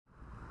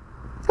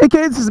Hey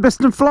kids, it's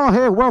Mr. Fly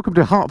here. Welcome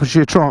to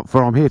Hertfordshire Triumph,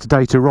 where I'm here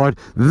today to ride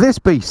this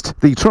beast,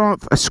 the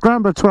Triumph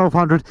Scrambler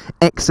 1200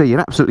 XE, an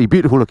absolutely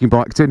beautiful looking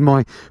bike. It's in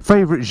my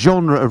favourite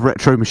genre of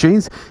retro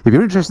machines. If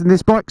you're interested in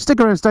this bike, stick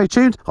around and stay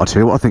tuned. I'll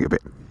tell you what I think of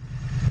it.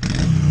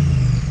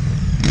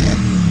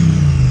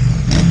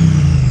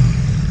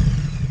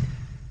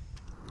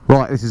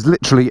 Right, this is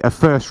literally a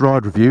first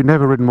ride review,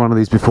 never ridden one of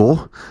these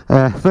before.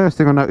 First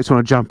thing I noticed when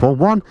I jump on,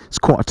 one, it's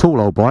quite a tall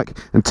old bike,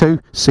 and two,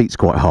 seat's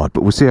quite hard,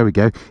 but we'll see how we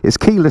go. It's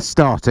keyless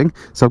starting,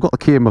 so I've got the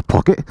key in my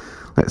pocket.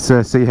 Let's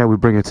see how we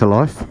bring it to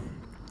life.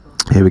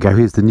 Here we go,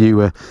 here's the new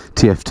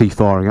TFT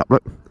firing up,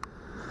 look.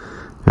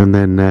 And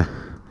then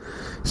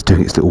it's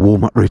doing its little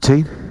warm-up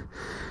routine.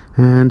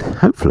 And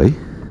hopefully,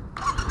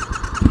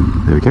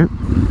 there we go.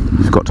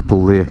 Forgot to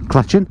pull the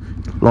clutch in.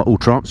 Like all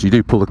Triumphs, you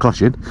do pull the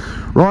clutch in.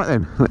 Right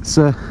then, let's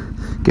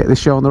get this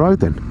show on the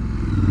road then.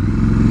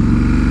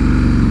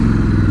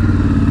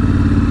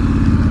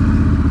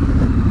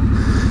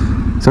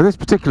 So this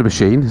particular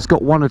machine has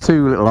got one or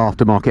two little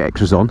aftermarket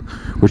extras on,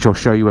 which I'll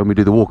show you when we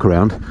do the walk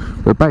around,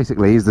 but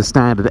basically is the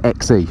standard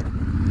XE.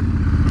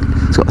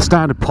 It's got the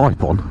standard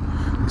pipe on.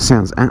 It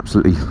sounds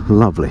absolutely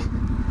lovely.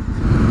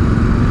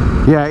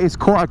 Yeah, it's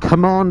quite a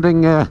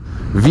commanding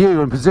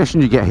view and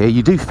position you get here.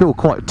 You do feel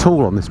quite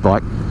tall on this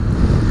bike.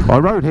 I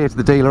rode here to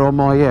the dealer on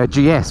my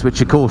GS, which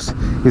of course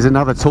is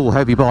another tall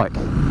heavy bike,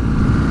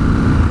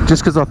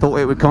 just because I thought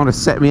it would kind of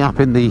set me up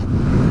in the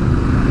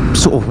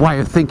sort of way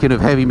of thinking of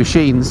heavy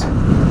machines,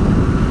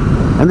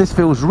 and this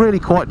feels really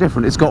quite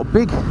different. It's got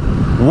big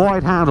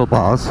wide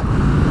handlebars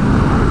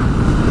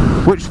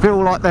which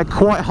feel like they're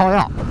quite high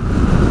up.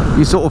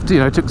 You sort of, you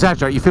know, to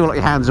exaggerate, you feel like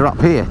your hands are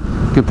up here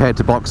compared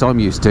to bikes I'm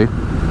used to.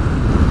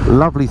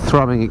 Lovely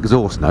thrumming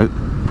exhaust note.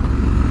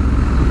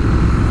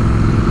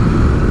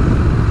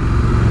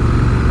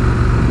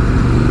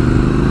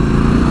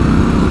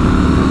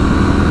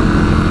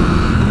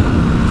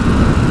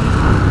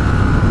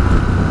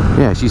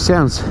 Yeah, she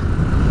sounds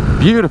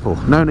beautiful.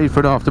 No need for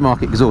an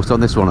aftermarket exhaust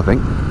on this one, I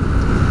think.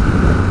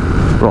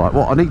 Right,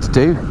 what I need to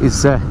do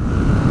is get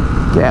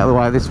out of the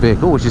way of this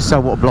vehicle, which is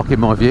somewhat blocking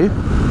my view.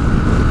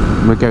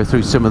 And we'll go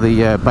through some of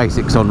the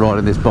basics on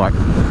riding this bike.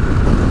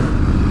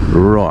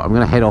 Right, I'm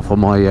going to head off on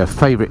my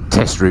favourite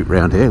test route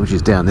round here, which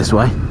is down this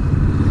way.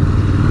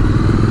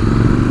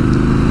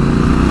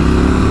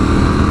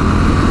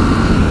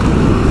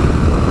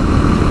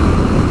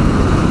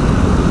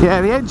 Yeah,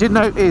 the engine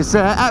note is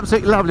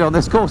absolutely lovely on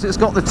this. Of course, it's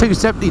got the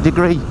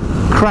 270-degree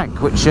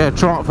crank, which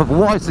Triumph have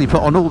wisely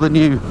put on all the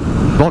new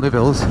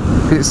Bonnevilles,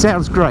 because it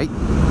sounds great.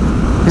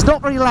 It's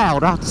not very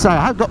loud, I have to say.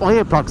 I have got my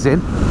earplugs in,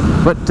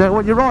 but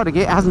when you're riding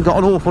it, it hasn't got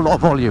an awful lot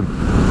of volume.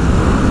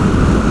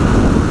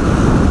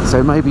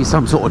 So maybe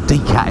some sort of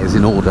decat is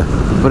in order.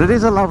 But it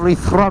is a lovely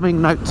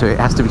thrumming note to it,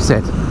 has to be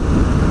said.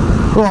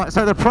 Right,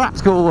 so the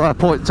practical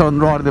points on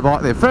riding the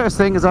bike there. First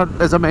thing, as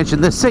I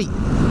mentioned, the seat,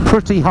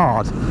 pretty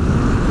hard.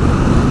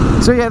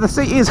 So yeah, the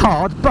seat is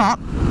hard, but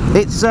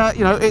it's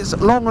you know, it's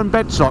long and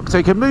bench lock, so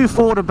you can move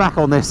forward and back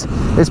on this.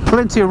 There's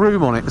plenty of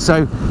room on it,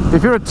 so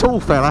if you're a tall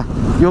fella,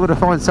 you're going to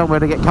find somewhere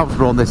to get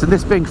comfortable on this. And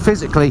this being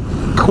physically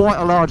quite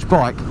a large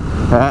bike,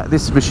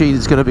 this machine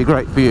is going to be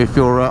great for you if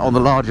you're on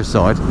the larger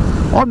side.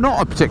 I'm not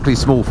a particularly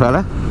small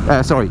fella,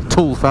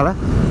 tall fella.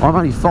 I'm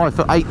only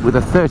 5'8" with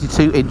a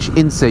 32-inch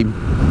inseam,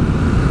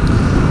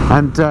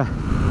 and I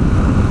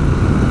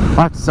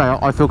have to say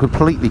I feel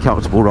completely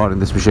comfortable riding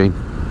this machine.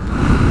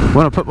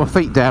 When I put my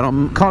feet down,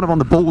 I'm kind of on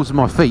the balls of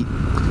my feet,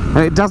 and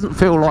it doesn't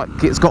feel like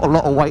it's got a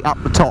lot of weight up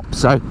the top,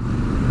 so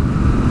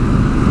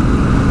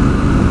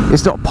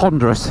it's not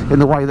ponderous in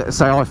the way that,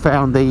 say, I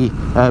found the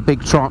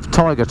big Triumph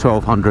Tiger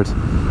 1200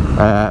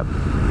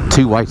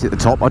 2 weight at the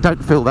top. I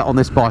don't feel that on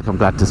this bike, I'm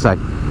glad to say.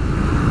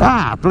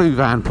 Ah, blue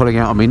van pulling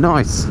out on me,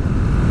 nice.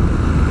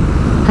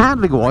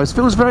 Handling wise,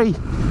 feels very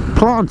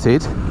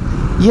planted,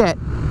 yet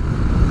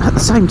at the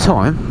same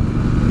time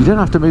you don't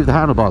have to move the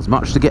handlebars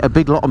much to get a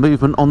big lot of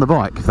movement on the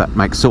bike, if that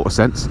makes sort of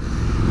sense.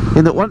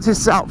 In that once it's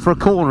set up for a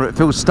corner, it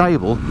feels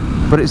stable,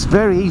 but it's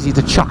very easy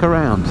to chuck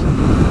around.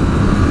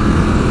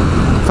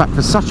 In fact,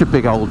 for such a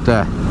big old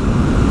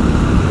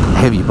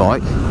heavy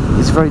bike,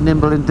 it's very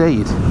nimble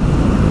indeed.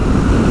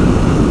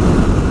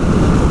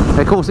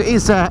 Of course, it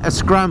is a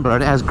Scrambler,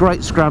 and it has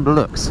great Scrambler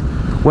looks.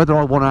 Whether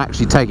I want to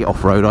actually take it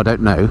off-road, I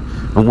don't know,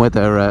 and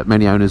whether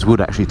many owners would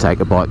actually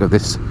take a bike of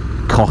this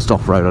cost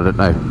off-road, I don't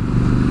know.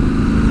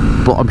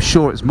 But I'm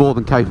sure it's more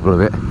than capable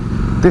of it.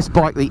 This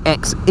bike, the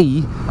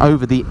XE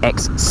over the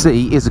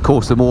XC, is of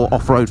course the more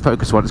off-road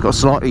focused one. It's got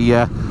slightly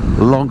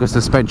longer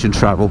suspension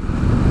travel,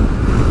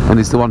 and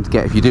it's the one to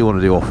get if you do want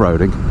to do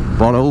off-roading.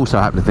 But I also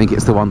happen to think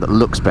it's the one that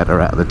looks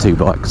better out of the two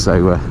bikes.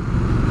 So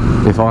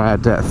if I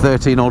had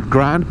 13 odd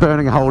grand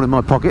burning a hole in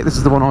my pocket, this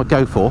is the one I'd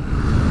go for.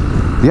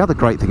 The other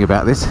great thing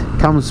about this,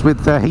 comes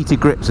with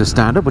heated grips as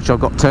standard, which I've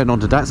got turned on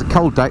today. It's a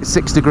cold day, it's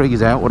 6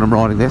 degrees out when I'm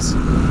riding this,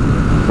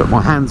 but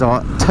my hands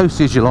are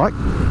toasty as you like.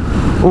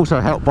 Also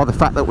helped by the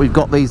fact that we've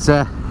got these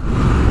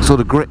sort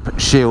of grip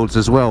shields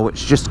as well,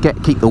 which just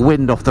keep the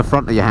wind off the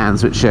front of your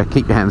hands, which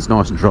keep your hands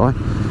nice and dry.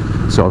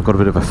 So I've got a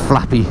bit of a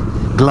flappy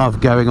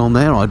glove going on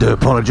there, I do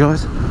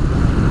apologise.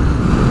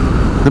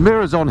 The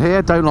mirrors on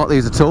here, don't like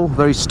these at all,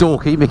 very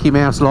stalky, Mickey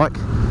Mouse like.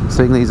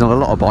 Seeing these on a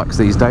lot of bikes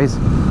these days.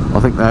 I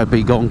think they'd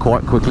be gone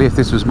quite quickly if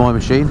this was my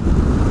machine.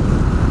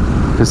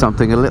 For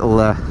something a little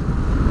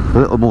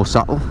more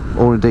subtle,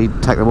 or indeed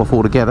take them off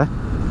altogether.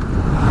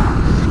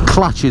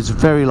 Clutch is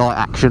very light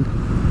action.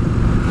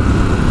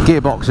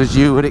 Gearbox, as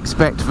you would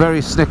expect, very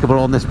snickable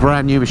on this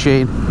brand new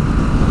machine.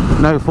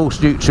 No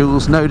false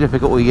neutrals, no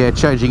difficulty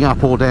changing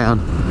up or down.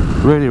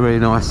 Really, really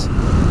nice.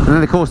 And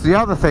then of course the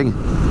other thing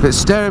that's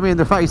staring me in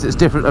the face that's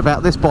different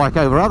about this bike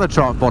over other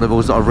Triumph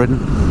Bonnevilles that I've ridden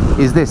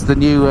is this, the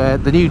new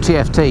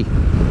TFT.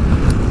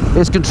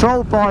 It's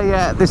controlled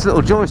by this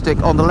little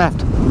joystick on the left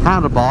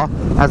handlebar,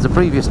 as the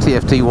previous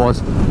TFT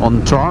was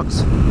on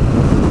Triumphs.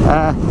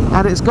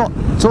 And it's got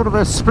sort of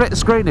a split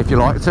screen, if you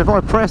like. So if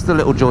I press the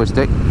little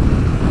joystick,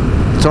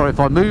 sorry, if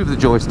I move the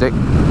joystick,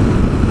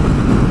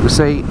 you'll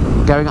see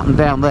going up and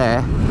down there,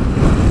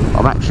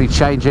 I'm actually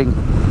changing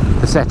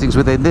the settings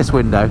within this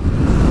window.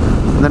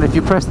 And then if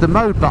you press the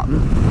mode button,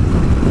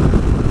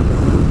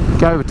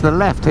 go over to the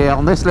left here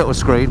on this little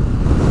screen,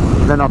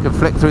 then I can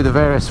flick through the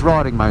various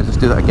riding modes. Let's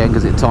do that again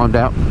because it timed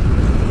out.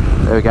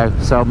 There we go.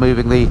 So I'm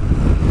moving the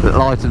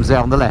little items there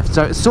on the left.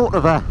 So it's sort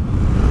of a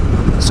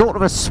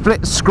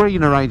split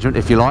screen arrangement,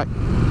 if you like.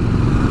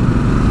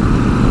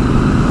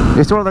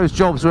 It's one of those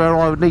jobs where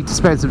I would need to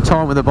spend some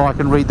time with the bike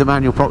and read the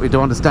manual properly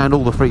to understand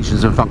all the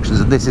features and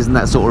functions, and this isn't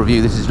that sort of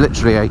review. This is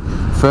literally a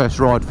first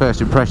ride, first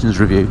impressions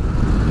review.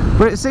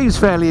 But it seems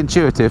fairly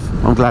intuitive,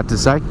 I'm glad to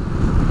say.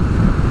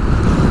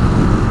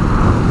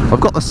 I've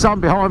got the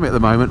sun behind me at the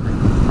moment,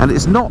 and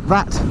it's not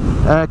that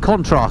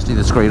contrasty,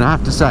 the screen, I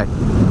have to say.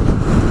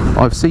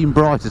 I've seen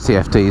brighter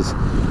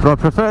TFTs, but I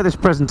prefer this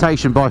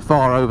presentation by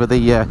far over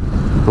the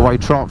way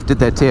Triumph did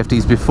their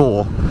TFTs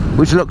before,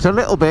 which looked a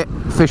little bit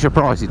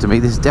Fisher-Pricey to me.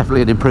 This is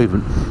definitely an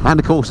improvement, and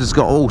of course it's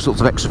got all sorts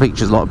of extra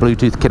features like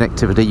Bluetooth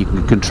connectivity. You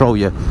can control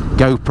your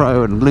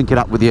GoPro and link it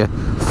up with your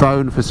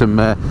phone for some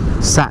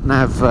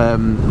sat-nav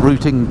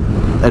routing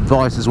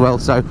advice as well,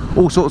 so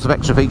all sorts of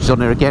extra features on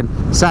there. Again,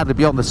 sadly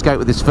beyond the scope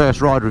of this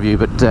first ride review,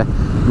 but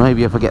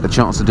maybe if I get the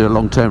chance to do a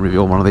long-term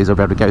review on one of these, I'll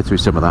be able to go through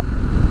some of that.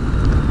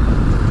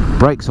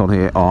 Brakes on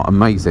here are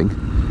amazing.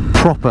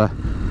 Proper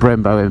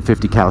Brembo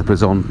M50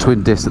 calipers on,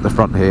 twin discs at the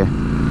front here.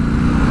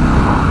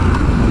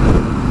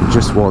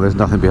 Just while there's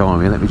nothing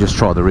behind me, let me just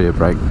try the rear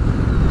brake.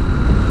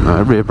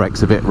 Rear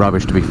brake's a bit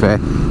rubbish, to be fair.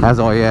 As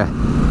I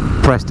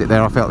pressed it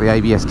there, I felt the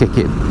ABS kick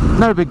in.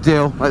 No big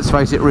deal, let's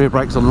face it, rear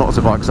brakes on lots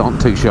of bikes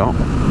aren't too sharp.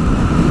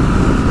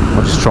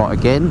 I'll just try it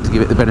again to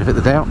give it the benefit of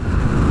the doubt.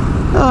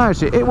 Oh,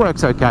 actually, it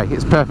works okay,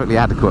 it's perfectly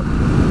adequate.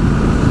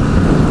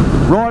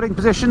 Riding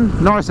position,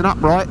 nice and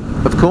upright,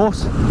 of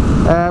course.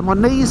 My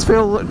knees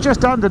feel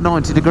just under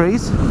 90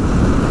 degrees,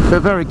 but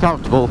very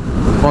comfortable.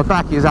 My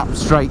back is up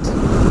straight.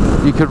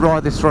 You could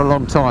ride this for a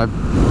long time.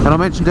 And I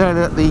mentioned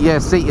earlier that the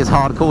seat is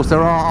hard. Of course,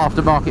 there are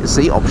aftermarket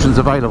seat options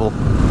available,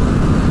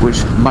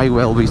 which may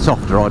well be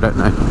softer, I don't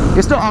know.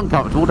 It's not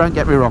uncomfortable, don't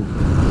get me wrong.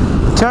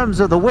 In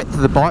terms of the width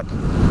of the bike,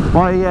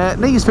 my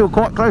knees feel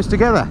quite close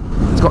together.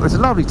 It's got this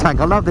lovely tank.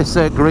 I love this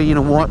green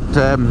and white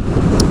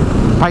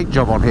paint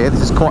job on here.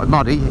 This is quite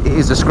muddy. It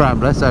is a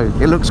Scrambler, so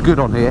it looks good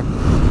on here.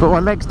 But my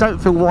legs don't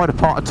feel wide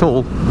apart at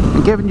all.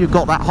 And given you've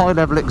got that high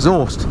level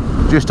exhaust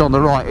just on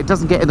the right, it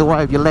doesn't get in the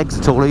way of your legs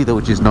at all either,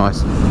 which is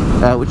nice.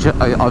 Which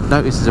I've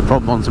noticed is a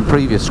problem on some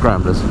previous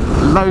Scramblers.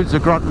 Loads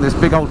of grunt in this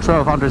big old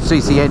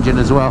 1200cc engine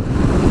as well.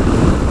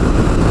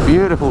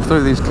 Beautiful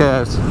through these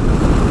curves.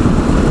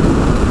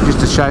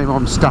 Just a shame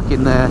I'm stuck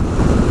in there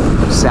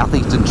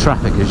southeastern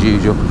traffic as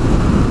usual.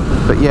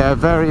 But yeah, a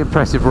very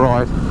impressive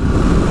ride.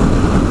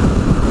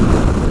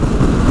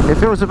 It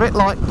feels a bit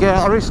like,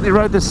 I recently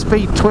rode the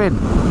Speed Twin,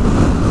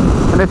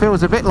 and it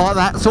feels a bit like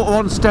that, sort of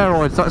on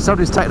steroids, like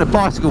somebody's taken a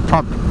bicycle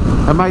pump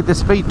and made the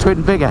Speed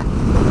Twin bigger.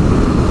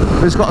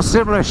 It's got a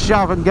similar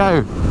shove and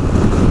go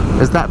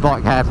as that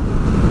bike had.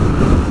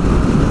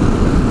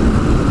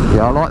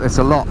 Yeah, I like this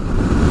a lot.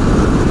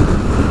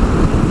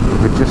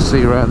 You can just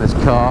see around this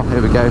car.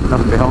 Here we go,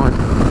 nothing behind.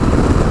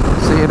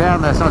 See you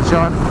down there,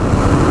 sunshine.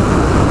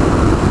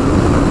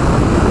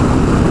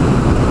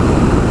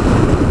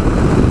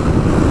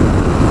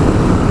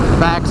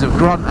 Bags of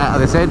grunt out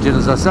of this engine,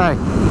 as I say.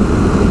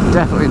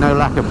 Definitely no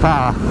lack of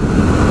power.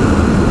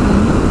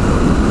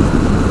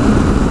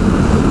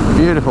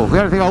 Beautiful. The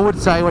only thing I would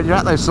say, when you're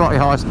at those slightly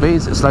higher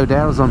speeds, slow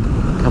down as I'm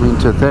coming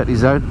into a 30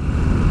 zone,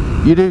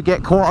 you do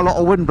get quite a lot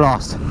of wind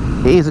blast.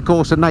 It is of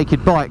course a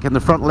naked bike, and the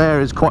frontal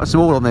area is quite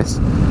small on this,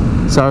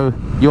 so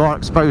you are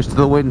exposed to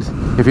the wind.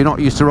 If you're not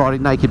used to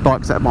riding naked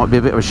bikes, that might be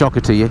a bit of a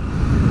shocker to you.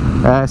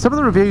 Some of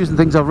the reviews and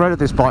things I've read of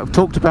this bike have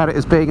talked about it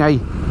as being a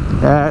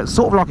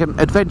sort of like an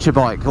adventure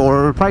bike,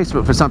 or a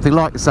replacement for something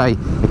like, say,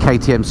 a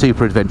KTM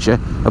Super Adventure,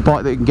 a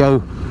bike that you can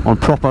go on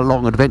proper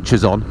long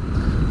adventures on.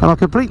 And I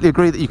completely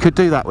agree that you could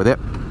do that with it.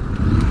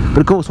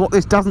 But of course what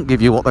this doesn't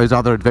give you, what those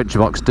other adventure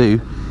bikes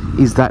do,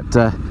 is that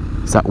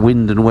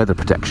wind and weather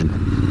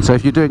protection. So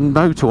if you're doing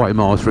motorway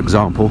miles, for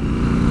example,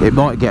 it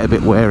might get a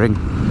bit wearing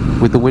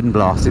with the wind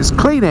blast. It's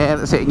clean air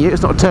that's hitting you,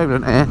 it's not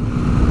turbulent air,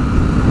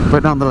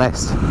 but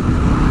nonetheless,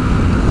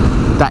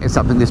 that is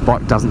something this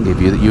bike doesn't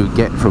give you that you would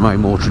get from a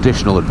more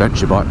traditional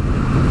adventure bike.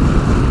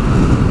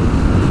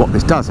 What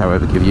this does,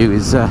 however, give you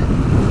is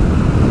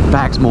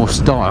bags more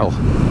style.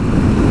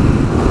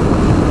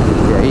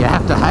 Yeah, you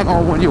have to hang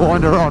on when you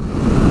wind her on.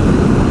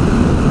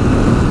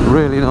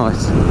 Really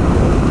nice.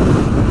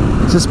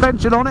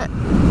 Suspension on it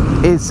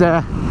is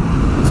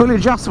fully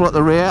adjustable at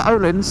the rear,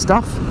 Öhlins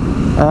stuff,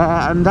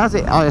 and as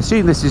it, I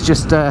assume this is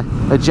just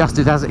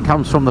adjusted as it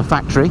comes from the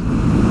factory,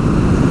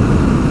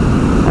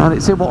 and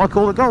it's in what I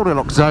call the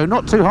Goldilocks zone,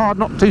 not too hard,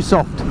 not too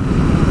soft.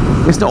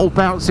 It's not all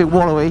bouncy and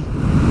wallowy,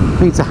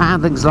 means the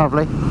handling's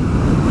lovely,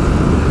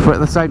 but at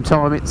the same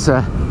time it's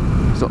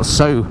sort of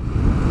so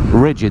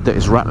rigid that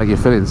it's rattling your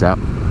fillings out.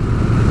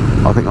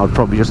 I think I'd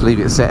probably just leave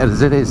it set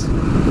as it is.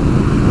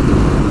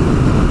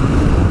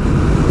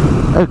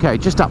 Okay,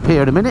 just up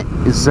here in a minute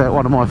is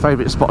one of my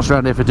favourite spots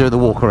around here for doing the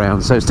walk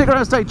around, so stick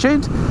around, stay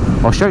tuned,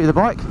 I'll show you the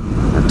bike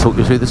and talk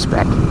you through the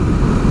spec.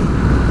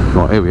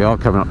 Right, here we are,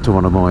 coming up to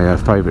one of my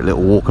favourite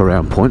little walk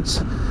around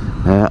points.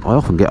 I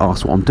often get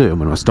asked what I'm doing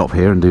when I stop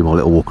here and do my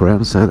little walk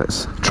around, so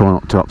let's try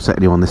not to upset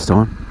anyone this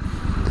time.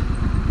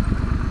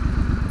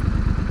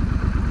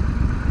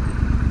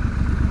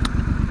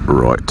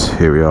 Right,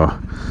 here we are.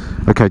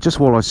 Okay, just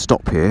while I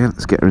stop here,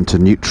 let's get her into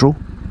neutral.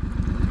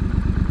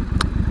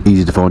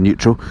 Easy to find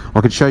neutral.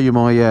 I can show you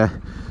my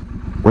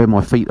where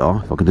my feet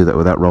are, if I can do that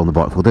without rolling the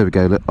bike forward. There we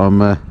go, look,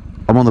 I'm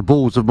on the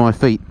balls of my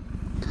feet,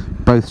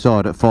 both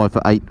sides at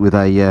 5'8" with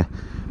a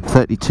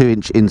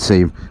 32-inch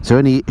inseam, so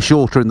any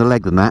shorter in the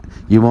leg than that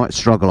you might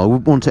struggle. I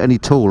wouldn't want it any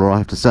taller, I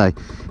have to say.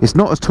 It's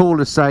not as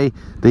tall as, say,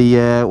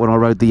 the when I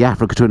rode the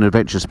Africa Twin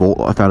Adventure Sport.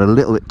 I found a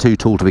little bit too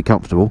tall to be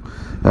comfortable.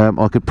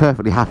 I could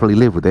perfectly happily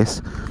live with this,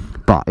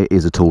 but it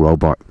is a tall old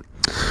bike.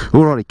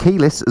 Alrighty,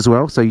 keyless as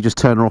well, so you just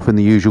turn her off in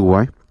the usual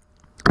way.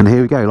 And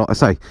here we go, like I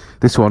say,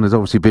 this one has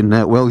obviously been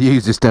well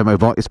used, this demo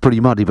bike. It's pretty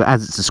muddy, but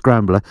as it's a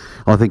scrambler,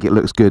 I think it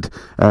looks good.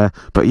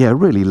 But yeah,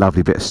 really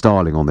lovely bit of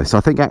styling on this. I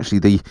think actually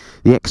the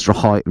extra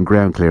height and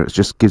ground clearance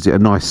just gives it a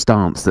nice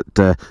stance that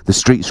the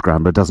street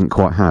scrambler doesn't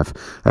quite have.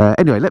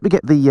 Anyway, let me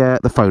get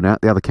the phone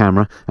out, the other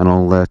camera, and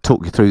I'll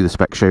talk you through the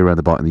spec, show you around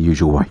the bike in the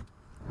usual way.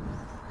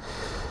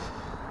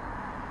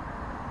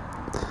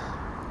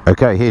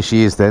 Okay, here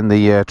she is then,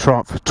 the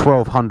Triumph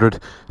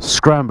 1200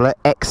 Scrambler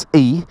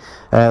XE.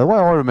 The way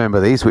I remember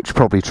these, which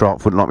probably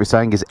Triumph wouldn't like me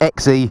saying, is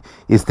XE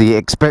is the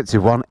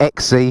expensive one,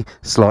 XC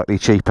slightly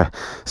cheaper.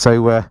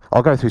 So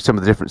I'll go through some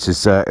of the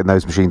differences in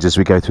those machines as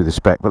we go through the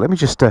spec, but let me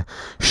just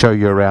show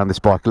you around this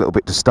bike a little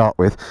bit to start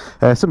with.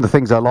 Some of the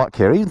things I like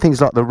here, even things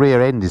like the rear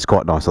end is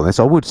quite nice on this.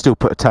 I would still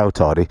put a tail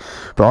tidy,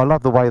 but I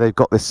love the way they've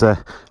got this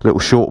little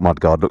short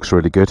mudguard, looks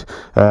really good.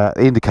 The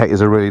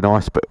indicators are really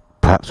nice, but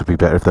perhaps would be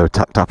better if they were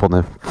tucked up on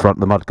the front of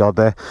the mudguard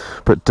there.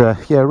 But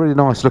yeah, really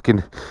nice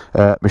looking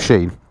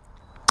machine.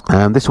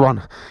 And this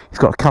one, it's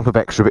got a couple of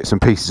extra bits and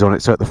pieces on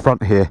it. So at the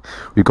front here,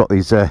 we've got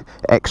these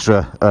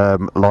extra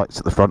lights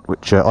at the front,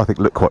 which I think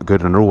look quite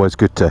good and are always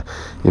good to,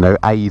 you know,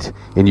 aid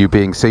in you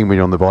being seen when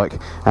you're on the bike.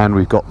 And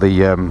we've got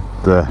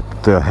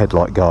the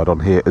headlight guard on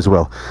here as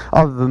well.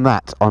 Other than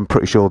that, I'm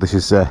pretty sure this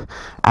is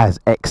as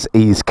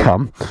XE's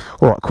come.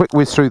 All right, quick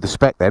whiz through the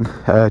spec then,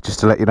 just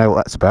to let you know what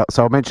that's about.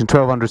 So I mentioned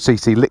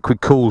 1200cc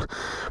liquid cooled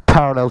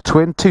parallel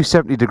twin,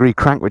 270-degree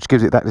crank, which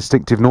gives it that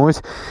distinctive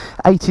noise,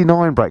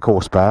 89 brake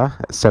horsepower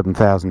at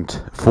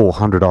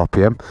 7,400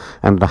 RPM,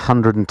 and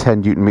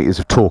 110 newton meters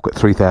of torque at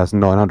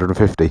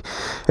 3,950.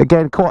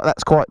 Again,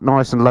 that's quite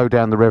nice and low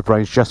down the rev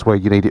range, just where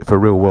you need it for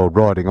real world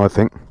riding, I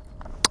think.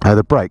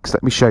 The brakes,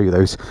 let me show you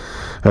those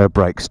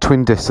brakes.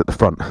 Twin discs at the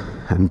front,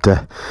 and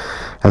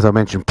as I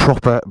mentioned,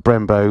 proper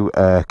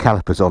Brembo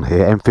calipers on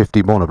here,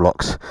 M50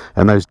 monoblocks,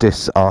 and those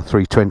discs are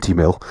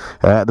 320mm.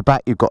 At the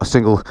back you've got a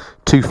single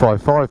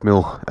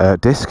 255mm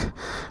disc,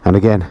 and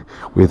again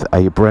with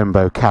a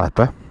Brembo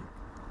caliper.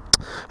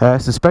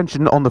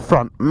 Suspension on the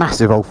front,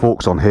 massive old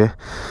forks on here.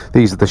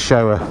 These are the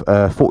Showa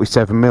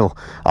 47mm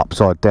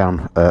upside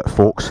down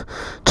forks.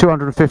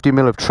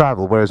 250mm of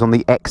travel, whereas on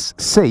the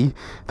XC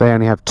they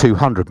only have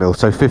 200mm,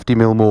 so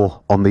 50mm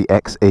more on the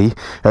XE.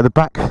 At the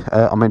back,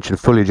 I mentioned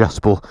fully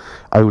adjustable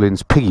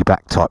Öhlins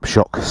piggyback type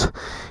shocks.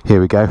 Here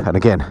we go, and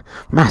again,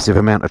 massive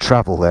amount of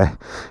travel there.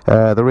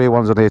 The rear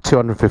ones on here,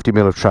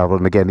 250mm of travel,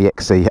 and again the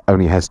XC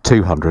only has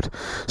 200.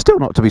 Still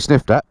not to be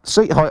sniffed at.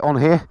 Seat height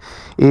on here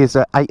is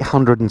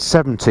 870mm.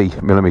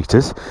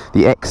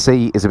 The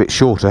XC is a bit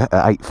shorter at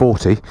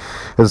 840.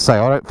 As I say,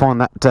 I don't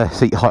find that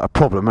seat height a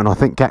problem, and I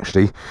think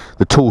actually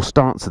the tall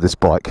stance of this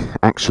bike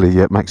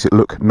actually makes it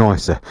look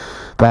nicer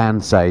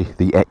than, say,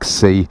 the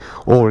XC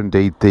or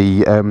indeed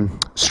the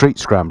Street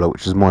Scrambler,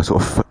 which is my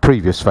sort of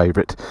previous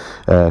favourite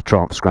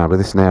Triumph Scrambler.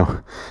 This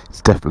now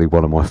is definitely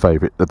one of my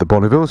favourite of the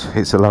Bonnevilles.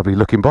 It's a lovely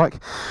looking bike.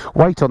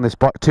 Weight on this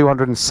bike,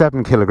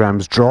 207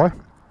 kilograms dry.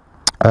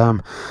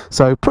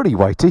 So pretty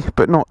weighty,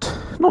 but not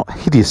not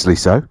hideously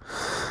so.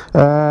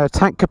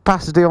 Tank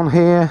capacity on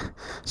here,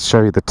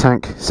 show you the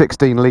tank,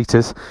 16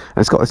 litres, and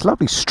it's got this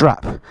lovely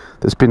strap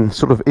that's been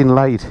sort of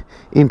inlaid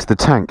into the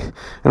tank.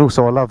 And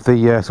also I love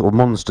the sort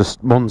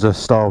of Monza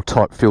style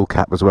type fuel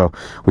cap as well,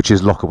 which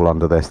is lockable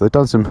under there. So they've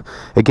done some,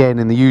 again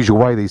in the usual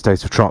way these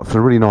days for Triumph,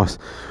 for really nice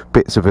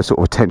bits of a sort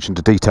of attention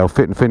to detail.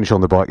 Fit and finish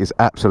on the bike is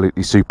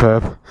absolutely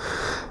superb.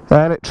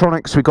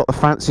 Electronics, we've got the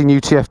fancy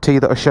new TFT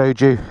that I showed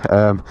you.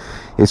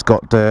 It's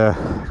got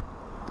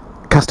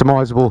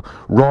customisable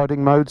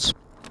riding modes,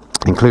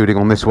 including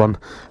on this one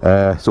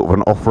sort of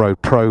an off-road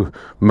pro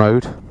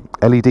mode.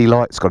 LED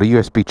lights, got a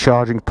USB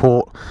charging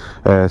port,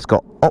 it's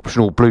got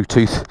optional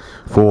Bluetooth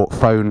for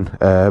phone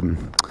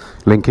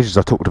linkage, as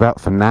I talked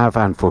about, for nav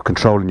and for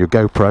controlling your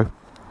GoPro.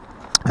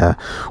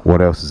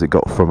 What else has it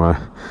got from a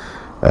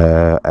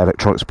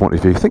electronics point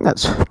of view? I think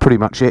that's pretty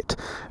much it.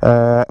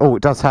 Oh,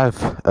 it does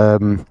have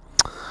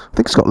I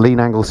think it's got lean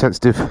angle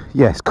sensitive,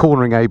 yes,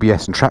 cornering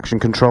ABS and traction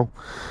control.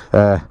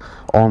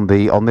 On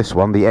this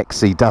one, the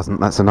XC doesn't.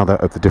 That's another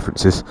of the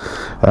differences.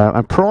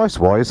 And price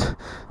wise,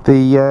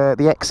 the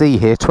XE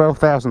here,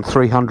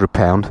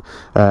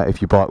 £12,300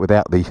 if you buy it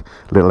without the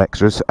little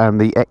extras,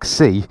 and the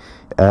XC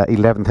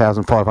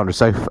 11,500.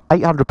 So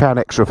 £800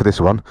 extra for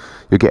this one.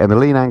 You're getting the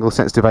lean angle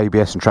sensitive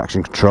ABS and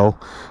traction control,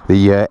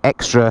 the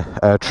extra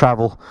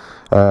travel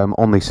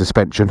on the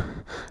suspension.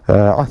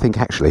 I think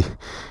actually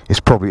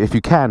it's probably, if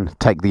you can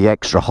take the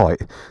extra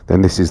height,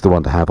 then this is the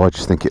one to have. I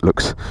just think it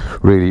looks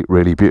really,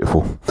 really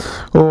beautiful.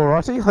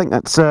 Alrighty, I think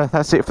that's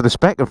it for the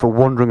spec and for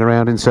wandering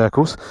around in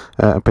circles.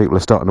 And people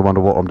are starting to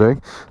wonder what I'm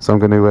doing, so I'm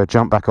going to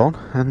jump back on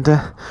and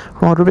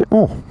ride a bit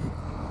more.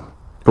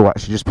 Oh,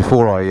 actually, just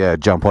before I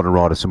jump on and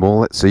ride her some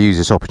more, let's use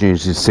this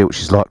opportunity to see what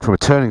she's like from a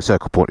turning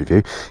circle point of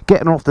view.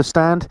 Getting her off the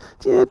stand,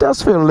 yeah, it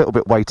does feel a little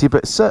bit weighty,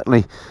 but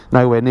certainly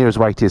nowhere near as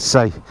weighty as,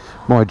 say,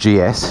 my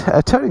GS.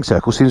 Turning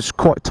circle seems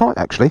quite tight,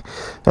 actually.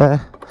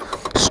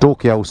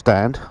 Stalky old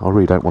stand. I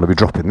really don't want to be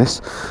dropping this.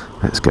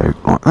 Let's go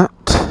like that.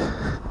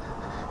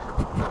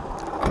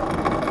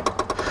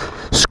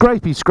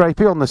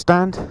 Scrapey on the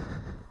stand.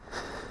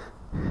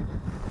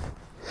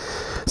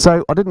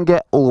 So I didn't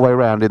get all the way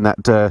around in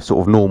that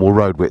sort of normal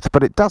road width,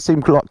 but it does seem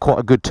like quite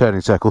a good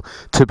turning circle,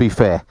 to be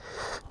fair.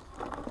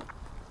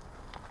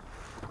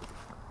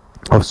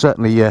 I've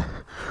certainly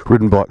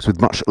ridden bikes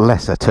with much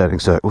lesser turning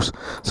circles,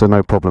 so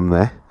no problem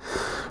there.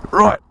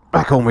 Right,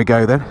 back on we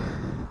go then.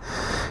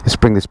 Let's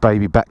bring this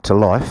baby back to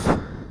life.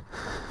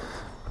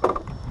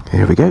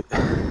 Here we go.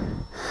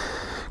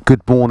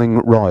 Good morning,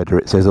 rider,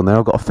 it says on there.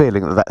 I've got a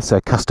feeling that that's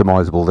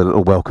customisable, the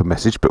little welcome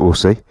message, but we'll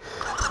see.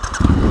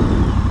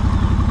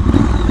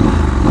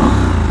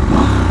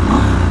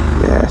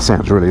 Yeah,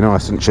 sounds really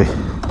nice, doesn't she?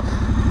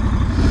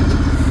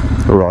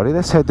 Alrighty,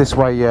 let's head this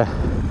way up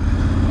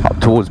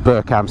towards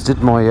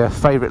Berkhamsted, my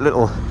favourite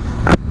little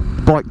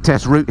bike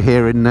test route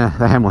here in the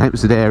Hemel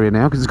Hempstead area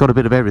now, because it's got a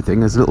bit of everything.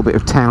 There's a little bit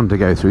of town to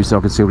go through, so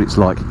I can see what it's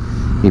like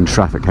in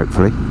traffic,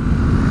 hopefully.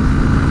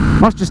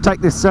 Must just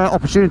take this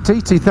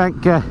opportunity to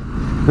thank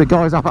the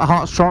guys up at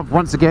Hearts Triumph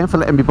once again for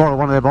letting me borrow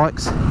one of their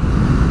bikes.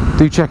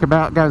 Do check them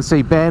out, go and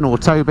see Ben or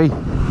Toby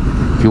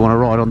if you want to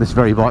ride on this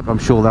very bike. I'm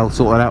sure they'll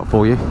sort that out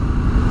for you.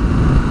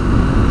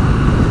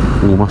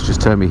 Oh, must just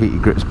turn my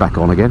heated grips back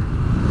on again.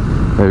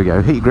 There we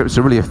go. Heated grips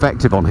are really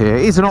effective on here.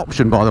 It is an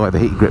option, by the way, the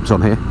heated grips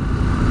on here.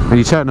 And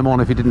you turn them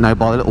on, if you didn't know,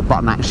 by the little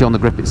button actually on the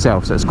grip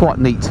itself. So it's quite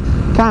neat.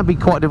 Can be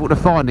quite difficult to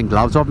find in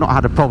gloves. I've not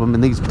had a problem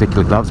in these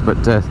particular gloves,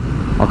 but I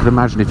can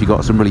imagine if you've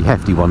got some really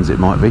hefty ones it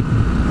might be.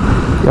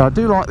 Yeah, I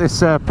do like this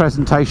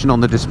presentation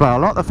on the display. I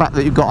like the fact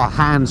that you've got a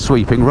hand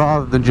sweeping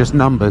rather than just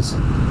numbers.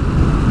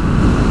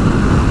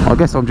 I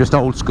guess I'm just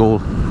old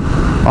school.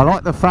 I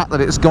like the fact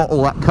that it's got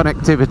all that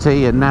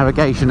connectivity and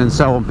navigation and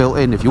so on built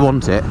in if you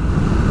want it.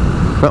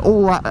 But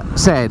all that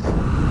said,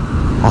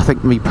 I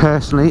think me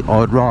personally, I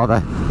would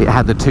rather it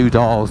had the two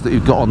dials that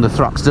you've got on the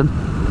Thruxton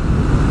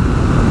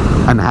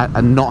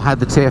and not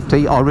had the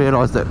TFT. I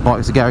realise that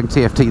bikes are going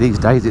TFT these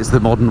days, it's the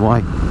modern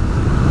way.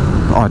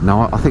 But I don't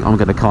know, I think I'm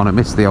going to kind of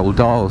miss the old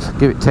dials.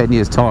 Give it 10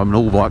 years time and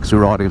all bikes we're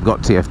riding have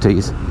got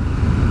TFTs.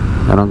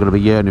 And I'm going to be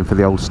yearning for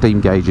the old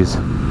steam gauges.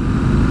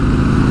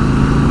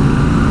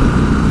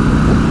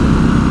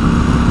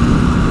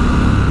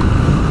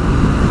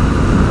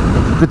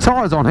 The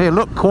tyres on here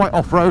look quite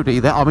off-roady.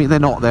 I mean, they're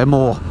not, they're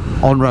more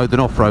on-road than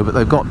off-road, but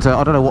they've got,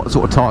 I don't know what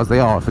sort of tyres they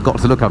are, I forgot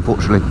to look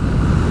unfortunately.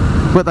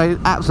 But they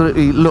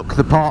absolutely look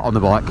the part on the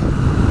bike.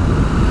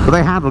 But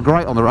they handle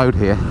great on the road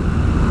here.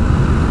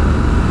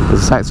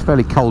 As I say, it's a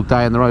fairly cold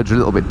day and the roads are a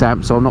little bit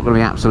damp, so I'm not going to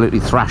be absolutely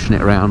thrashing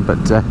it around, but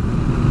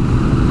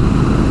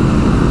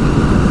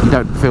you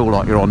don't feel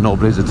like you're on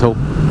knobblies at all.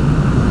 Did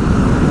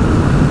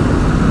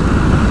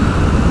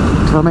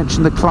I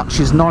mention the clutch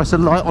is nice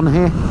and light on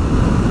here?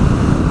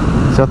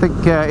 So I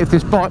think if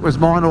this bike was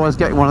mine or I was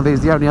getting one of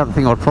these, the only other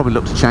thing I'd probably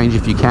look to change,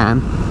 if you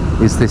can,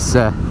 is this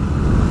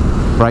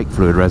brake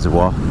fluid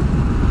reservoir.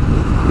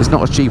 It's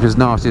not as cheap as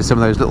nasty as some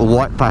of those little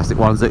white plastic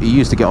ones that you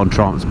used to get on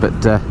Triumphs, but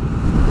let's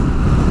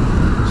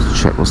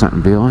check what's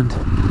happening behind.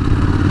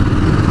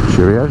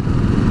 Cheerio.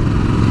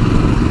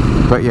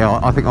 But yeah,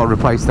 I think I'll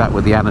replace that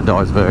with the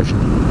anodised version.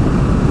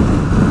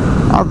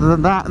 Other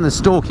than that and the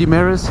stalky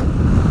mirrors,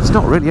 it's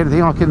not really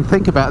anything I can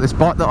think about this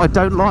bike that I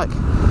don't like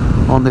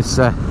on this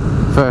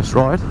first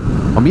ride.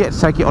 I'm yet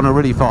to take it on a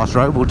really fast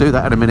road, we'll do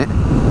that in a minute,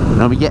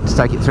 and I'm yet to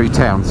take it through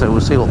town, so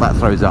we'll see what that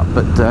throws up.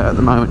 But at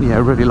the moment, yeah,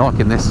 really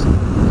liking this.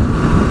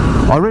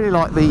 I really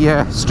like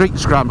the Street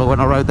Scrambler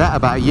when I rode that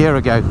about a year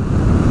ago.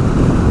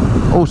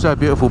 Also a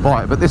beautiful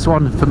bike, but this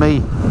one for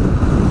me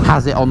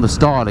has it on the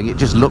styling, it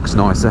just looks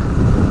nicer.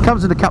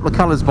 Comes in a couple of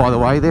colours, by the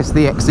way. This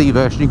the XE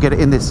version, you can get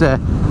it in this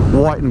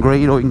white and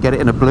green, or you can get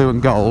it in a blue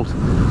and gold.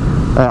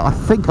 I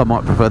think I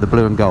might prefer the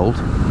blue and gold,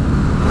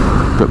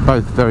 but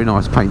both very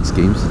nice paint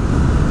schemes.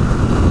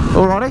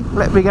 Alrighty,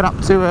 let me get up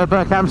to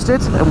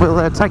Berkhamsted and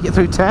we'll take it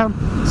through town,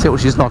 see what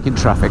she's like in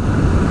traffic.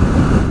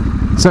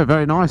 So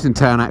very nice in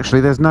town actually.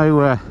 There's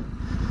no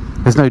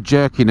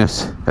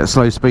jerkiness at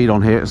slow speed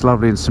on here. It's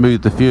lovely and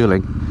smooth, the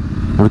fueling,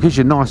 and because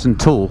you're nice and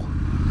tall,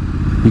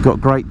 you've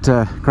got great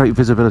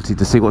visibility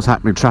to see what's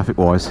happening traffic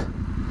wise,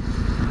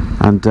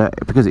 and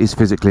because it is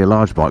physically a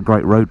large bike,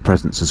 great road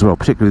presence as well,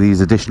 particularly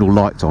these additional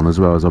lights on as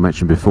well, as I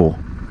mentioned before.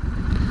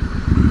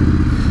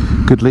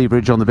 Good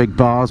leverage on the big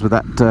bars with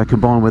that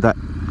combined with that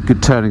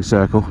good turning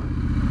circle.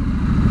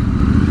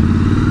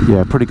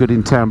 Yeah, pretty good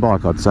in town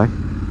bike, I'd say.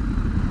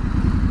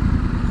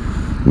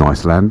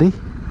 Nice landy.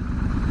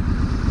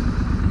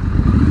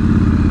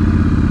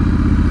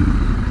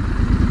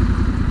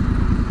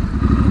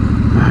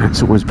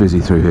 It's always busy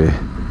through here.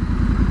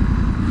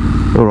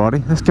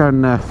 Alrighty, let's go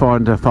and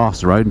find a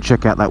faster road and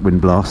check out that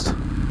wind blast.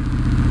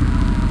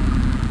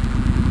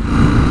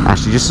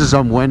 Actually, just as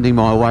I'm wending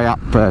my way up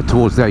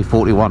towards the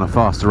A41, a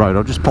faster road,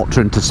 I've just popped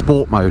her into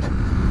sport mode,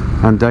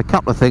 and a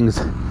couple of things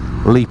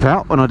leap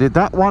out when I did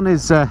that. One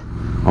is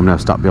I'm now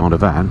stuck behind a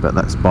van, but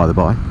that's by the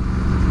by.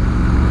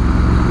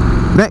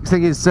 Next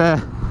thing is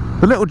the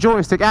little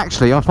joystick.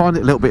 Actually, I find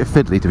it a little bit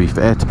fiddly, to be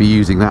fair, to be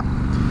using that.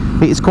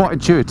 It's quite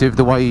intuitive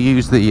the way you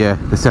use the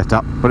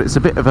setup, but it's a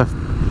bit of a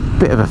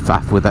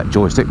faff with that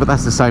joystick. But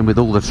that's the same with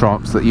all the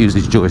Triumphs that use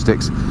these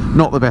joysticks.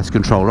 Not the best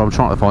controller. I'm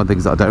trying to find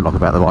things that I don't like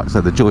about the bike, so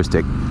the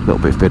joystick a little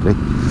bit fiddly.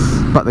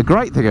 But the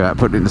great thing about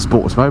putting it into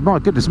sports mode, my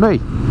goodness me,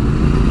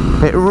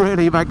 it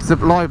really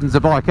livens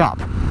the bike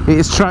up. It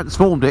has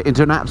transformed it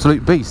into an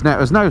absolute beast. Now, it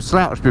was no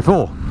slouch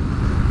before,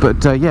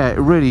 but yeah, it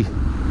really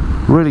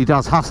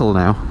does hustle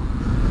now.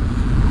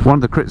 One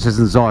of the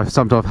criticisms I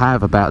sometimes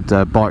have about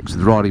bikes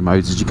with riding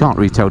modes is you can't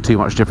really tell too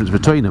much difference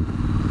between them,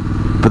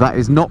 but that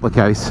is not the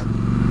case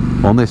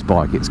on this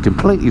bike. It's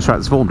completely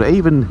transformed it.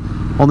 Even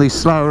on these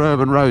slower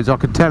urban roads, I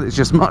can tell it's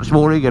just much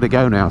more eager to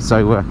go now,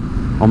 so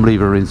I'm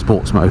leaving her in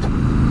sports mode.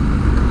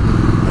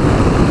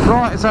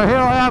 Right, so here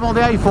I am on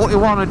the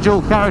A41, a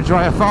dual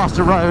carriageway, a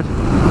faster road,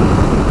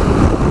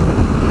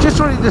 just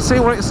really to see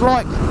what it's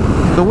like,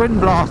 the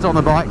wind blast on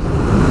the bike,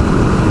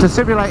 to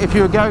simulate if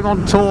you were going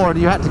on tour and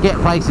you had to get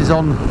places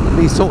on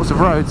these sorts of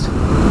roads.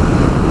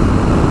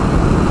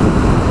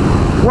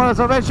 Well, as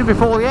I mentioned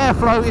before, the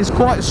airflow is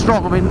quite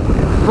strong. I mean,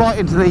 right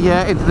into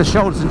the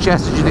shoulders and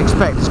chest, as you'd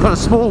expect. It's got a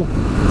small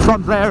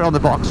frontal area on the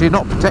bike, so you're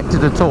not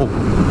protected at all,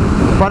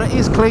 but it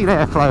is clean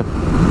airflow,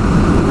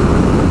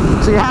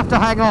 so you have to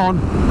hang on.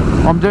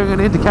 I'm doing an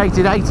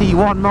indicated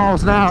 81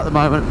 miles an hour at the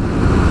moment,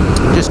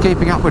 just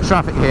keeping up with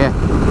traffic here,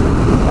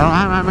 and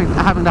I'm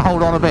having to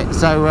hold on a bit,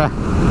 so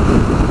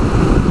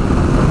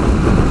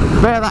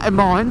bear that in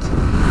mind.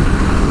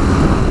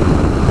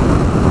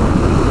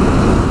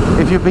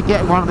 If you've been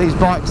getting one of these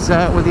bikes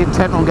with the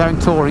intent on going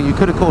touring, you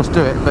could of course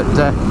do it, but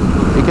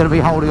you're going to be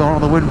holding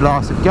on the wind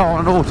blast. If you go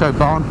on an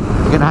autobahn,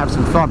 you're going to have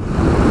some fun.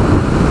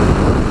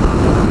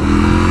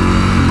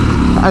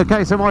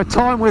 Okay, so my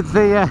time with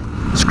the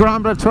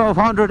Scrambler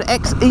 1200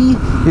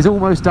 XE is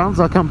almost done,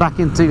 so I come back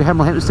into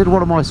Hemel Hempstead.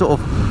 What are my sort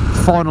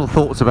of final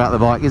thoughts about the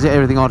bike? Is it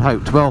everything I'd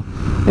hoped? Well,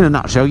 in a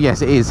nutshell,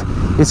 yes, it is.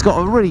 It's got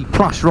a really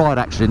plush ride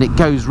actually, and it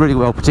goes really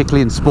well,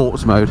 particularly in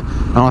sports mode,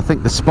 and I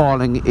think the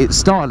styling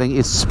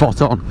is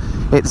spot on.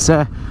 It's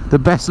the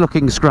best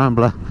looking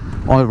Scrambler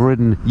I've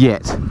ridden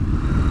yet,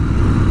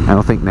 and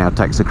I think now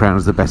takes the crown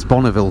as the best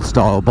Bonneville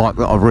style bike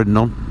that I've ridden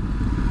on.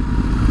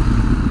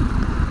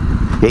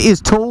 It is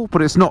tall,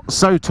 but it's not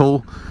so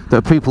tall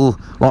that people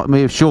like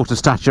me of shorter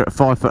stature at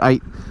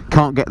 5'8"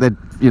 can't get their,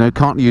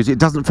 can't use it. It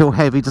doesn't feel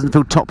heavy, doesn't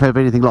feel top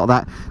heavy, anything like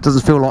that. It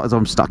doesn't feel like as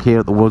I'm stuck here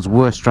at the world's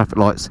worst traffic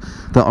lights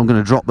that I'm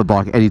going to drop the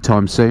bike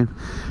anytime soon.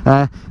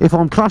 If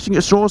I'm clutching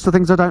at straws for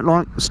things I don't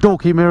like,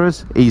 stalky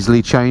mirrors,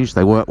 easily changed.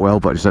 They work well,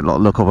 but I just don't like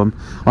the look of them.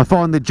 I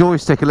find the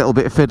joystick a little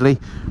bit fiddly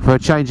for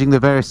changing the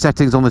various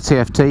settings on the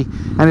TFT.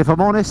 And if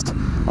I'm honest,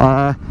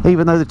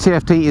 even though the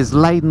TFT is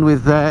laden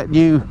with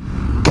new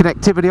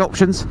connectivity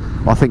options,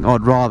 I think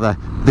I'd rather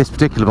this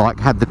particular bike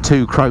had the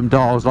 2 chrome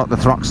dials like the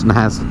Thruxton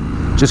has,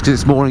 just because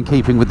it's more in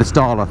keeping with the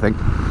style, I think.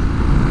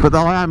 But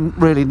I am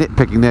really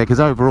nitpicking there, because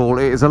overall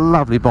it is a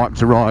lovely bike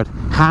to ride.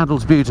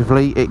 Handles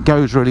beautifully, it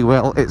goes really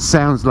well, it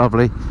sounds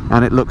lovely,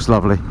 and it looks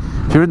lovely.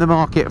 If you're in the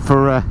market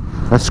for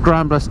a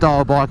Scrambler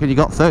style bike and you've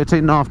got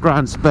 13.5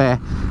 grand spare,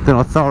 then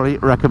I thoroughly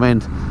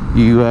recommend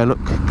you look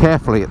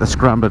carefully at the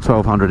Scrambler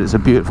 1200. It's a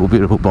beautiful,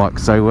 beautiful bike.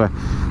 So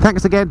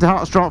thanks again to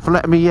Heartstrike for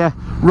letting me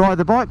ride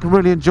the bike.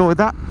 Really enjoyed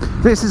that.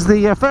 This is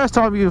the first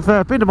time you've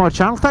been to my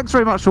channel. Thanks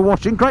very much for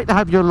watching. Great to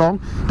have you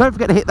along. Don't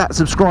forget to hit that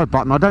subscribe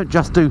button. I don't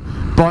just do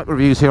bike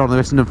reviews here on the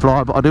Listen and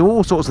Fly, but I do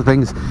all sorts of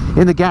things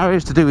in the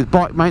garage to do with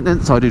bike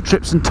maintenance. I do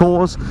trips and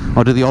tours.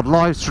 I do the odd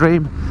live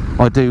stream.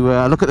 I do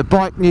look at the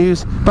bike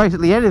news.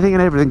 Basically anything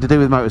and everything to do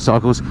with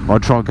motorcycles. I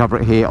try and cover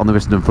it here on the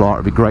Listen and Fly.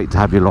 It'd be great to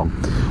have you along.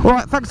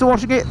 Alright, thanks for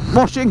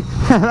watching.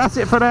 That's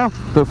it for now.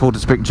 Look forward to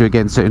speaking to you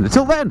again soon.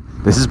 Until then,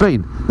 this has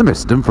been the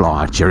Mist and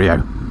Fly.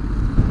 Cheerio.